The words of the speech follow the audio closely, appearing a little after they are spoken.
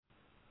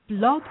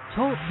Blog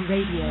Talk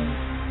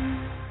Radio.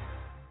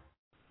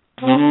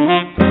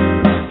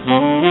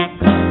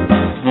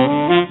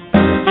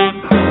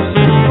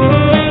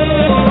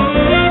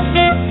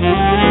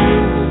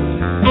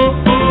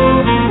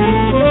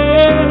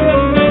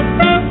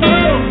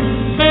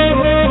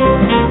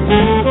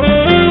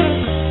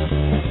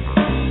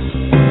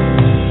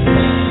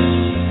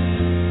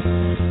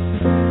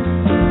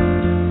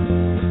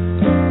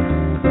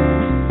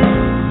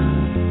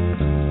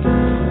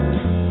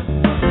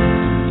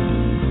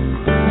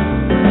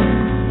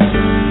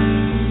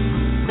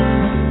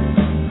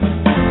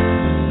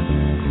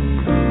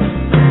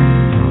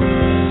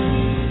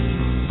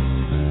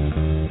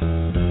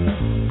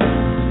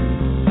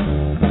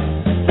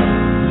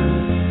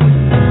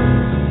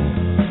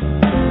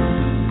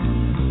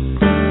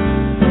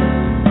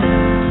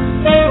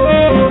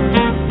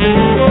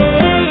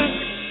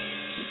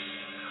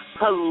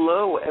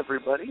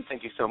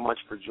 Thank you so much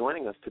for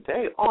joining us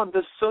today on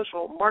the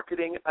Social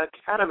Marketing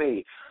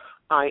Academy.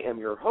 I am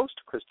your host,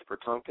 Christopher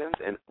Tompkins,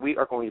 and we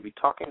are going to be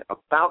talking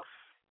about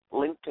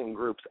LinkedIn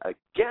groups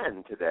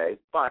again today,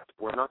 but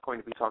we're not going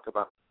to be talking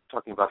about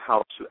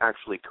how to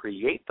actually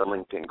create the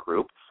LinkedIn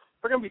group.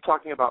 We're going to be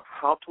talking about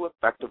how to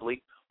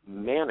effectively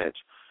manage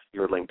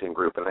your LinkedIn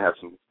group, and I have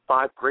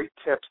 5 great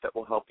tips that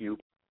will help you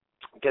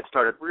get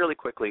started really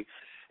quickly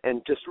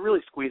and just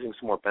really squeezing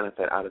some more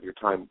benefit out of your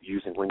time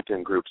using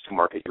LinkedIn groups to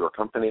market your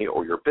company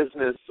or your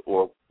business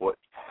or what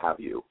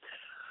have you.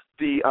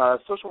 The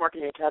Social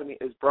Marketing Academy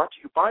is brought to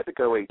you by The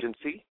Go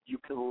Agency. You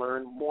can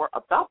learn more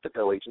about The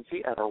Go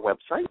Agency at our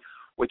website,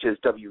 which is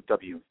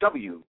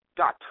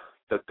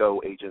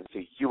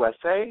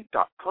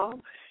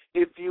www.thegoagencyusa.com.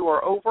 If you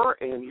are over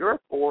in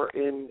Europe or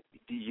in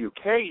the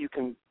UK, you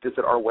can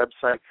visit our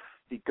website,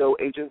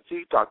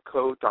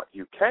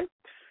 thegoagency.co.uk.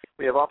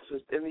 We have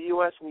offices in the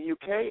U.S. and the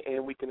UK,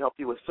 and we can help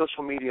you with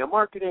social media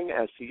marketing,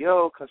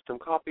 SEO, custom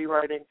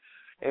copywriting,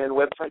 and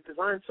website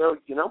design. So, if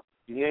you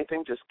need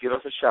anything, just give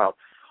us a shout.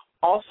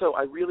 Also,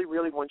 I really,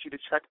 really want you to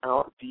check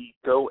out the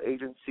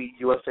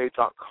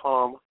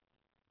goagencyusa.com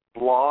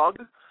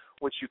blog,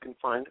 which you can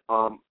find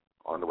on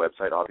the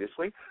website,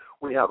 obviously.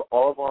 We have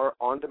all of our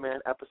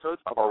on-demand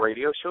episodes of our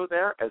radio show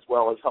there, as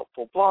well as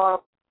helpful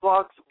blogs.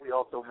 We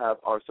also have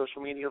our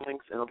social media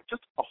links and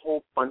just a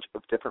whole bunch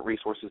of different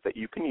resources that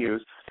you can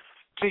use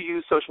to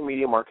use social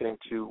media marketing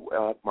to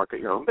market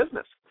your own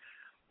business.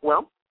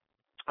 Well,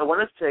 I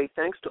want to say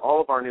thanks to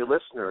all of our new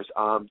listeners.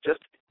 Just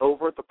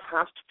over the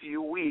past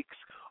few weeks,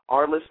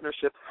 our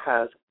listenership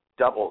has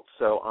doubled.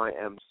 So I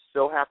am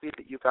so happy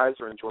that you guys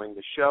are enjoying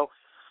the show.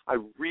 I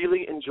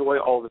really enjoy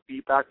all the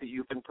feedback that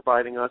you've been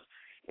providing us,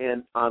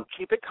 and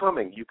keep it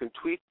coming. You can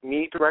tweet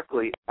me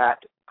directly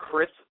at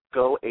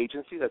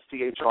ChrisGoAgency, that's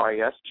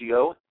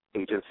CHRISGO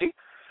Agency,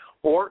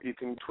 or you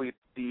can tweet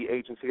the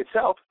agency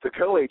itself, The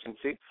Go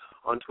Agency,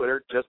 on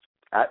Twitter, just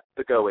at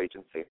The Go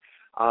Agency.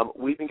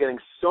 We've been getting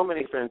so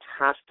many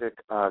fantastic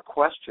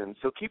questions,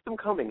 so keep them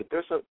coming. If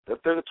there's a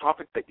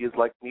topic that you'd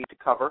like me to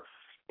cover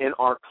in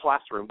our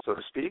classroom, so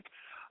to speak,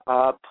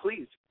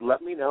 please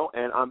let me know,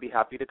 and I'll be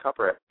happy to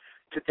cover it.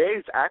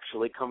 Today's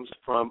actually comes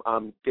from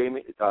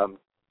Damien. I'm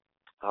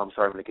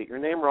sorry, I'm going to get your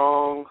name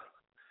wrong.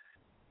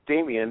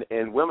 Damien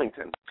in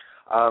Wilmington,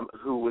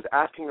 who was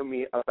asking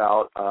me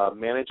about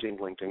managing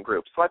LinkedIn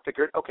groups. So I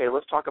figured, okay,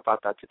 let's talk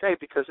about that today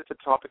because it's a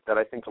topic that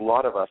I think a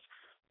lot of us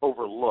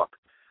overlook.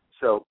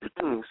 So,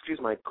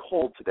 excuse my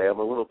cold today. I'm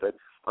a little bit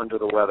under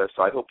the weather,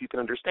 so I hope you can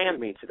understand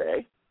me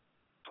today.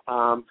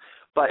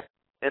 But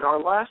in our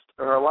last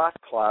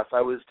class,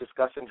 I was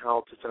discussing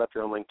how to set up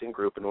your own LinkedIn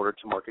group in order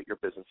to market your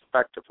business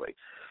effectively.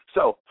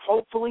 So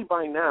hopefully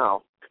by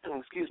now,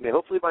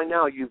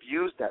 you've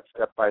used that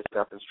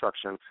step-by-step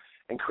instruction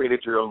and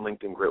created your own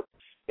LinkedIn group.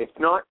 If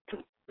not,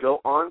 go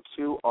on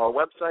to our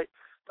website.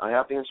 I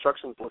have the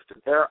instructions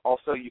listed there.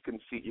 Also, you can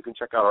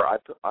check out our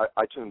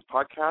iTunes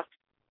podcast,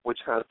 which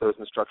has those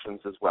instructions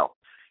as well.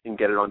 You can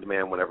get it on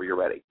demand whenever you're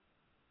ready.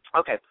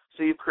 Okay,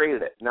 so you've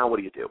created it. Now what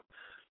do?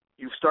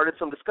 You've started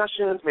some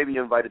discussions, maybe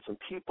you invited some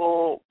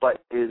people,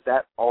 but is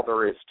that all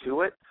there is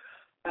to it?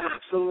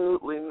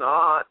 Absolutely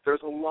not.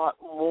 There's a lot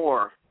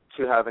more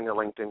to having a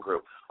LinkedIn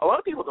group. A lot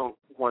of people don't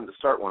want to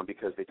start one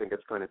because they think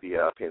it's going to be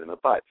a pain in the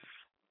butt.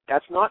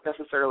 That's not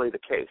necessarily the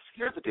case.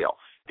 Here's the deal.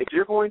 If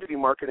you're going to be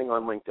marketing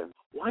on LinkedIn,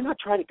 why not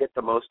try to get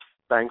the most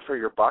bang for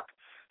your buck?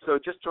 So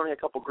just joining a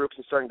couple groups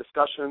and starting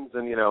discussions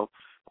and,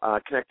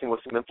 connecting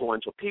with some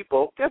influential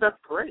people, yeah, that's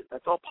great.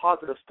 That's all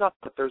positive stuff,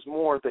 but there's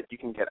more that you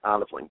can get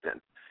out of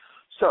LinkedIn.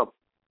 So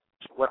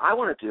what I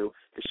want to do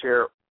is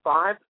share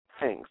 5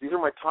 things. These are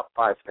my top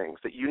 5 things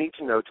that you need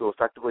to know to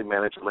effectively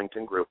manage a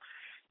LinkedIn group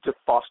to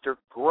foster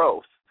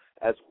growth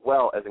as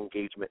well as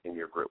engagement in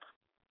your group.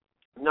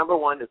 Number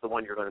 1 is the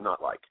one you're going to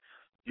not like.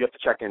 You have to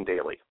check in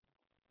daily.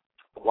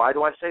 Why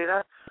do I say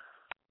that?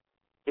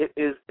 It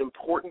is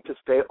important to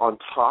stay on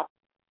top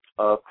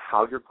of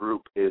how your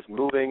group is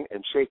moving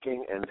and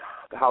shaking and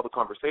how the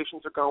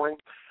conversations are going.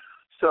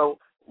 So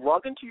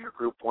log into your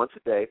group once a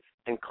day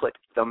and click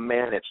the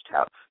Manage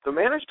tab. The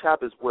Manage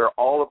tab is where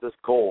all of this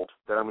gold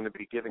that I'm going to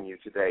be giving you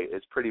today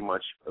is pretty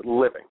much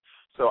living.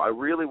 So So I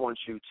really want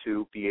you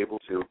to be able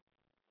to,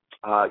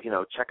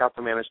 check out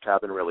the Manage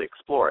tab and really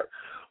explore it.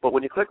 But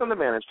when you click on the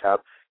Manage tab,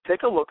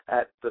 take a look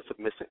at the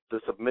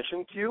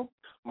submission queue,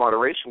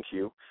 moderation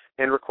queue,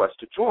 and request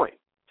to join.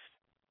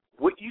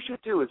 What you should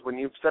do is when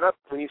you set up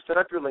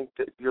your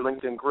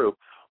LinkedIn group,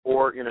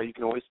 or you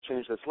can always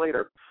change this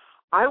later,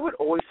 I would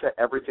always set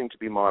everything to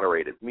be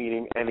moderated,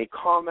 meaning any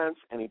comments,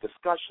 any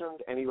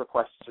discussions, any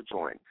requests to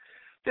join.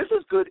 This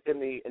is good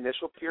in the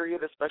initial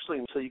period, especially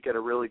until you get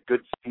a really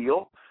good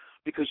feel,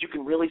 because you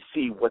can really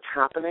see what's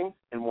happening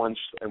in one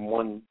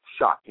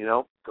shot.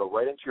 Go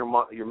right into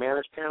your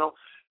Manage panel,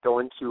 go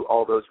into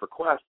all those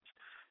requests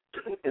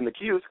in the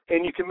queues,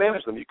 and you can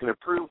manage them. You can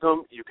approve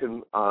them. You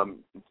can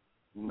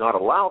not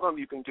allow them.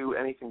 You can do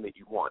anything that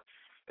you want.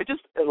 It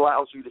just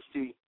allows you to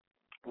see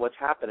what's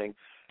happening,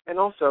 and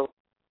also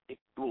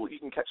you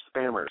can catch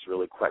spammers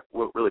really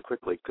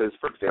quickly. Because,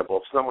 for example,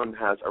 if someone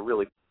has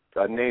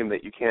a name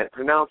that you can't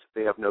pronounce,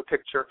 they have no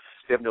picture,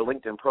 they have no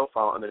LinkedIn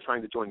profile, and they're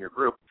trying to join your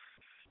group,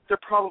 they're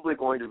probably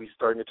going to be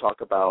starting to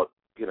talk about,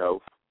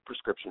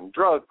 prescription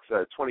drugs,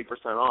 20%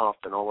 off,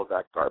 and all of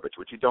that garbage,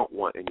 which you don't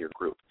want in your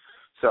group.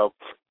 So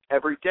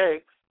every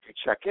day you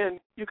check in,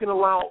 you can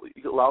allow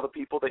the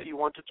people that you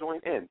want to join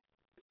in,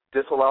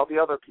 disallow the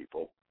other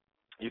people.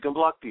 You can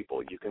block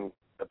people. You can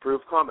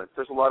approve comments.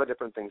 There's a lot of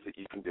different things that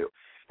you can do,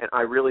 and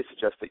I really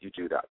suggest that you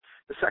do that.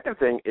 The second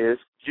thing is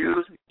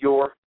use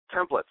your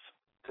templates.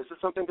 This is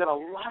something that a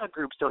lot of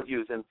groups don't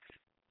use, and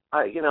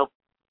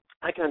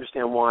I can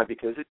understand why,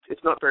 because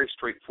it's not very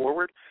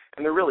straightforward,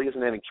 and there really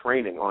isn't any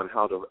training on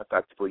how to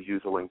effectively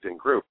use a LinkedIn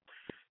group.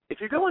 If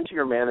you go into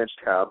your Manage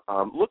tab,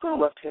 look on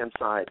the left-hand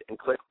side and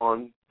click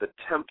on the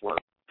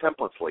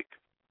templates link.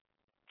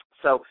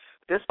 So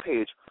this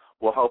page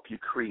will help you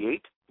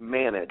create,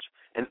 manage,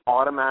 and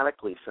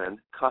automatically send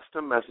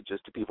custom messages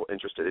to people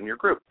interested in your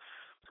group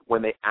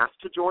when they ask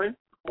to join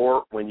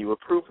or when you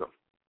approve them.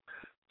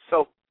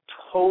 So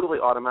totally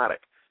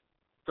automatic.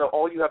 So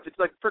all you have to do,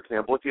 like, for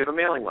example, if you have a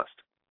mailing list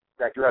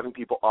that you're having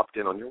people opt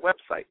in on your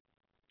website,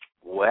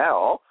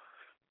 well,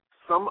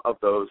 some of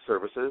those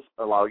services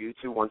allow you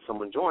to, once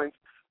someone joins,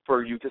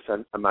 for you to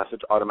send a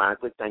message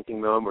automatically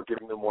thanking them or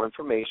giving them more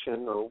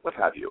information or what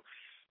have you.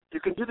 You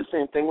can do the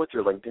same thing with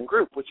your LinkedIn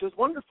group, which is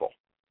wonderful.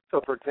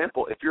 So, for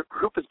example, if your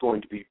group is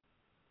going to be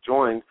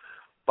joined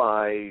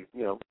by,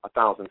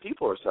 1,000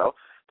 people or so,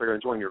 they're going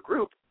to join your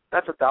group,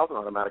 that's 1,000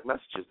 automatic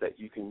messages that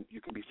you can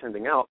be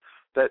sending out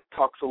that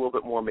talks a little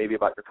bit more maybe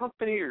about your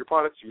company or your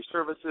products or your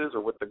services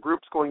or what the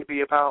group's going to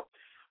be about.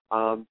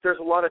 There's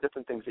a lot of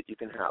different things that you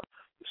can have.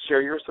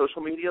 Share your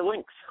social media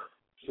links.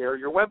 Share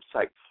your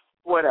website.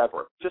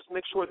 Whatever. Just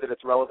make sure that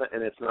it's relevant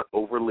and it's not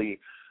overly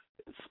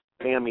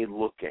spammy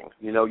looking.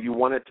 You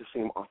want it to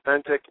seem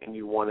authentic and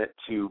you want it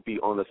to be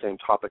on the same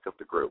topic of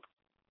the group.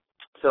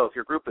 So if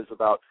your group is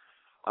about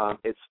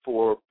it's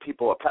for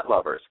people, pet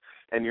lovers,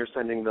 and you're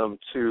sending them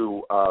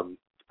to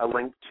a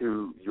link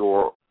to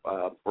your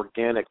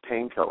organic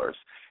painkillers,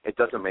 it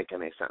doesn't make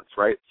any sense,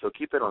 right? So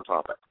keep it on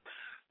topic.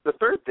 The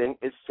third thing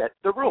is set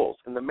the rules.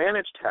 In the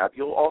Manage tab,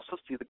 you'll also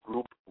see the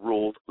group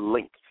rules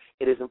link.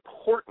 It is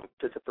important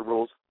to set the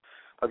rules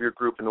of your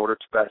group in order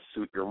to best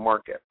suit your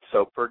market.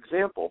 So, for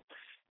example,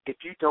 if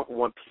you don't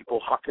want people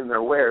hawking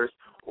their wares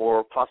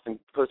or posting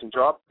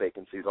job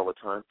vacancies all the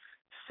time,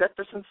 set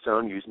this in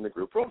stone using the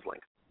group rules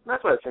link. And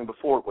that's what I was saying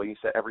before, where you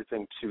set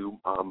everything to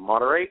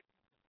moderate.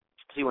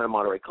 So you want to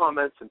moderate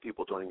comments and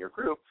people joining your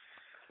group.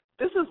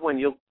 This is when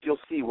you'll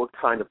see what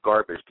kind of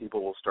garbage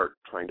people will start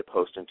trying to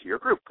post into your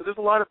group, because there's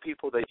a lot of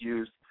people that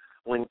use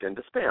LinkedIn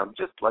to spam,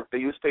 just like they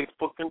use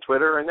Facebook and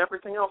Twitter and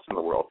everything else in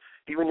the world,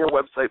 even your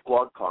website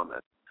blog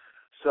comments.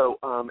 So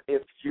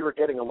if you're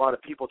getting a lot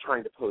of people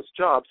trying to post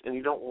jobs and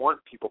you don't want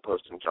people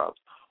posting jobs,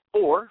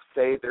 or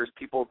say there's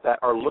people that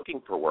are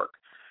looking for work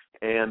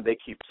and they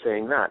keep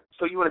saying that,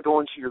 so you want to go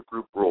into your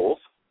group rules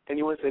and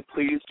you want to say,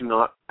 please do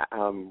not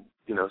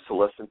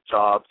solicit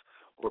jobs,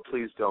 or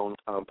please don't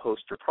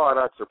post your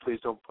products, or please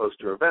don't post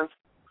your events,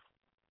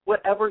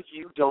 whatever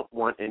you don't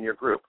want in your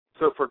group.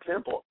 So, for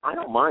example, I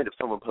don't mind if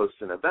someone posts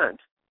an event,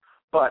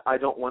 but I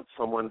don't want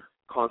someone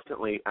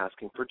constantly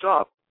asking for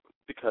jobs,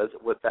 because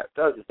what that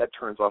does is that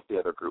turns off the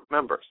other group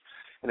members,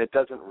 and it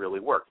doesn't really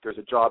work. There's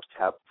a jobs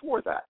tab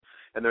for that,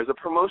 and there's a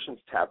promotions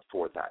tab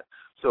for that.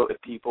 So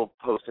if people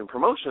post in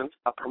promotions,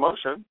 a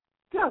promotion,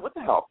 yeah, what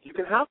the hell? You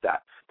can have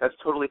that. That's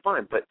totally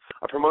fine, but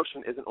a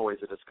promotion isn't always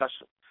a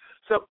discussion.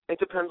 So it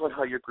depends on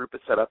how your group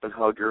is set up and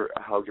how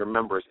your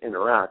members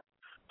interact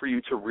for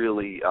you to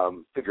really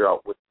figure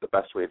out what the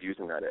best way of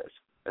using that is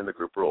in the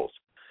group rules.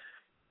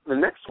 The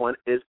next one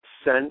is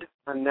send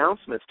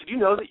announcements. Did you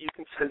know that you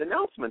can send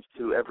announcements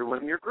to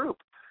everyone in your group?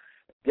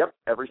 Yep,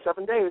 every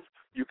 7 days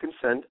you can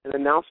send an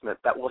announcement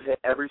that will hit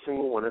every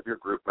single one of your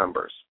group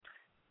members.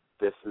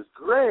 This is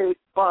great,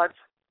 but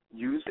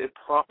use it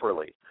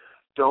properly.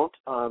 Don't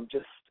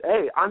just,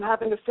 hey, I'm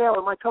having a sale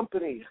in my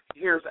company.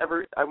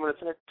 I'm going to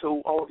send it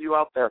to all of you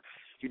out there.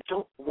 You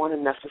don't want to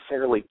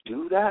necessarily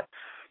do that.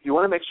 You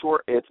want to make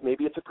sure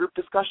maybe it's a group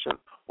discussion,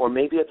 or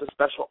maybe it's a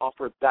special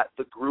offer that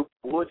the group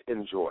would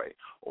enjoy,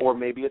 or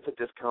maybe it's a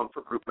discount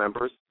for group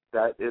members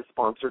that is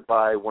sponsored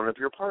by one of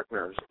your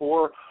partners,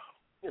 or,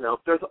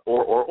 there's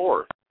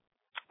or.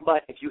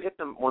 But if you hit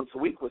them once a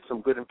week with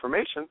some good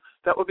information,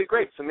 that would be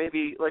great. So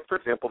maybe, like, for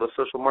example, the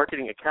Social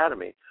Marketing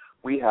Academy,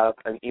 we have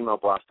an email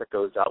blast that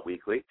goes out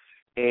weekly,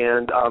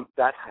 and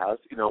that has,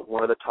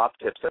 one of the top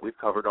tips that we've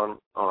covered on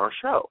our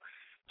show.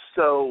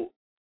 So,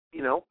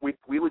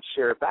 we would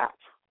share that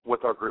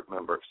with our group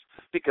members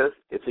because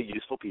it's a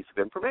useful piece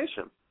of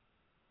information.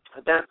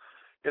 And then,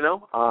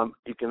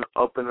 you can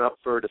open it up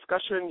for a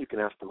discussion. You can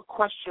ask them a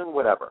question,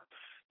 whatever.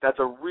 That's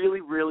a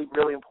really, really,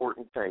 really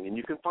important thing. And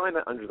you can find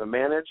that under the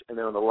Manage, and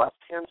then on the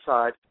left-hand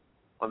side,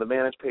 on the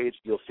Manage page,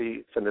 you'll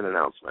see Send an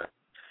Announcement.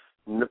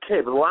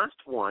 Okay, the last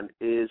one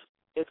is,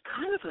 it's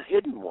kind of a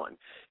hidden one.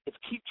 It's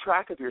keep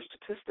track of your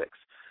statistics.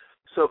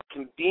 So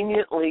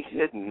conveniently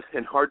hidden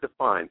and hard to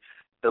find,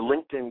 the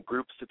LinkedIn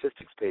group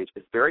statistics page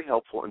is very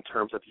helpful in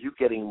terms of you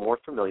getting more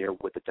familiar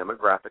with the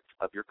demographics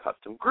of your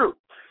custom group.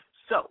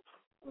 So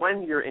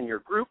when you're in your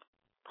group,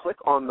 click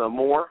on the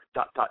More ...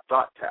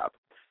 tab,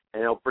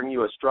 and it'll bring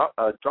you a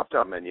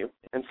drop-down menu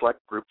and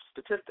select Group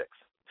Statistics.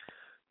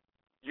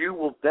 You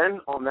will then,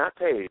 on that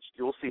page,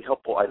 you will see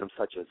helpful items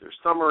such as your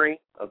summary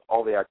of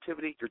all the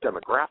activity, your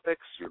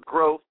demographics, your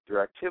growth,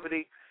 your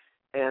activity,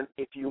 and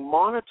if you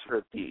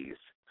monitor these,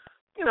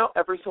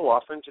 every so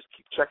often, just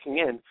keep checking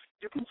in,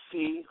 you can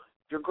see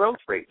your growth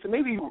rate. So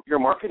maybe you're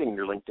marketing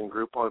your LinkedIn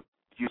group on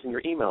using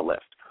your email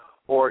list,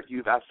 or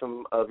you've asked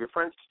some of your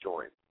friends to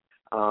join.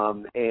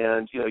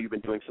 And, you've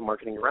been doing some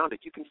marketing around it.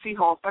 You can see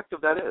how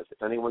effective that is,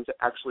 if anyone's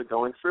actually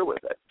going through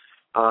with it.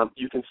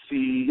 You can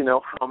see,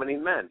 how many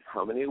men,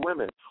 how many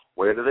women,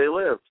 where do they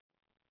live,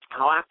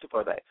 how active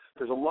are they.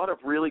 There's a lot of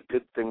really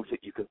good things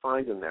that you can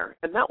find in there,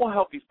 and that will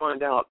help you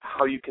find out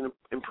how you can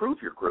improve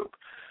your group.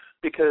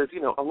 Because,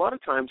 a lot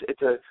of times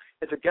it's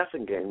a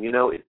guessing game.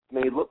 It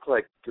may look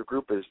like your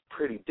group is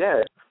pretty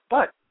dead,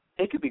 but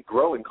it could be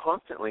growing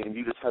constantly, and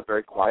you just have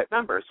very quiet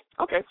members.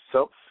 Okay,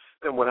 so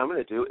then what I'm going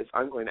to do is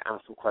I'm going to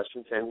ask some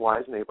questions saying, why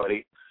isn't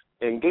anybody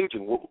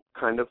engaging? What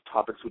kind of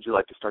topics would you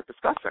like to start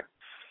discussing?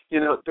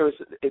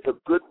 It's a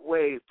good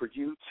way for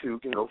you to,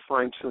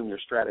 fine-tune your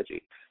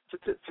strategy.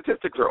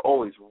 Statistics are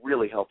always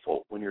really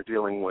helpful when you're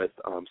dealing with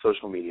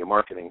social media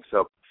marketing.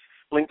 So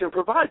LinkedIn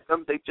provides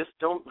them. They just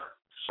don't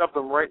shove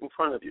them right in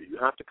front of you. You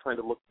have to kind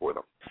of look for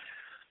them.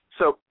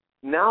 So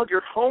now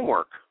your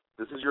homework,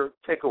 this is your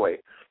takeaway.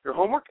 Your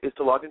homework is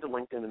to log into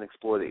LinkedIn and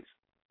explore these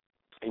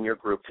in your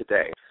group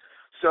today.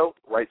 So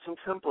write some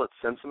templates,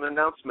 send some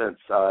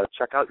announcements,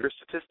 check out your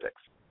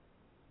statistics.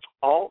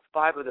 All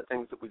 5 of the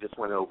things that we just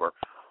went over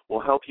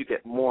will help you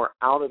get more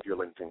out of your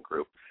LinkedIn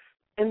group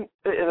in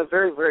a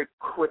very, very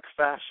quick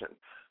fashion.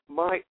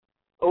 My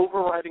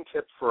overriding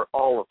tip for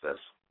all of this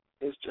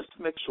is just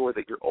to make sure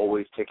that you're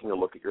always taking a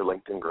look at your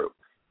LinkedIn group.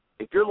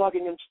 If you're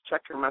logging in to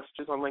check your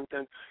messages on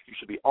LinkedIn, you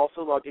should be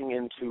also logging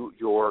into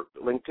your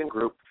LinkedIn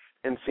group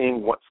and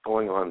seeing what's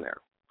going on there.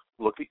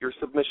 Look at your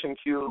submission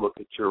queue, look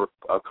at your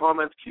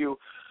comments queue,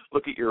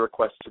 look at your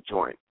request to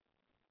join.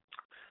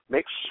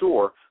 Make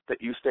sure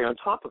that you stay on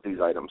top of these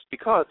items,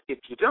 because if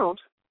you don't,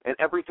 and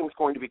everything's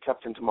going to be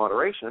kept into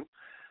moderation,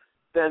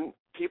 then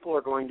people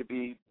are going to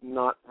be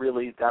not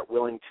really that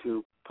willing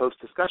to post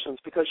discussions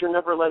because you're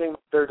never letting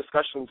their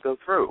discussions go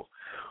through.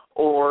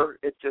 Or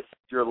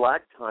your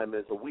lag time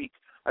is a week.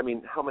 I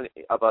mean, how many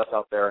of us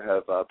out there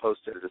have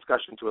posted a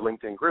discussion to a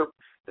LinkedIn group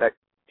that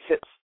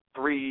hits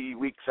 3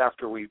 weeks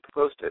after we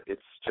post it?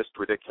 It's just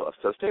ridiculous.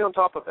 So stay on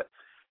top of it,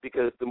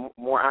 because the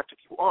more active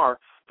you are,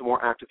 the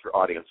more active your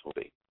audience will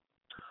be.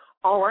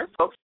 All right,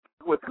 folks,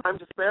 with time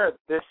to spare,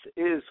 this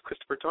is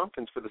Christopher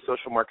Tompkins for the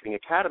Social Marketing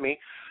Academy.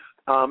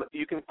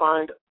 You can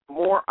find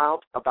more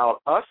out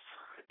about us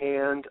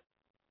and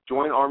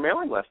join our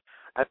mailing list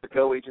at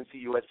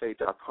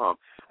thegoagencyusa.com.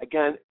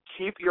 Again,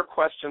 keep your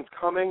questions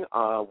coming.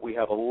 We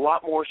have a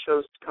lot more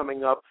shows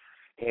coming up,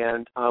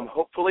 and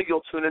hopefully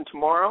you'll tune in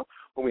tomorrow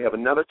when we have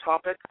another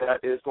topic that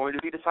is going to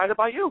be decided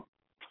by you.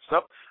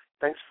 So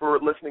thanks for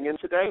listening in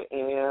today,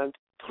 and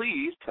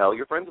please tell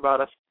your friends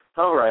about us.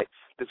 All right,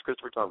 this is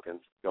Christopher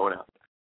Tompkins, going out.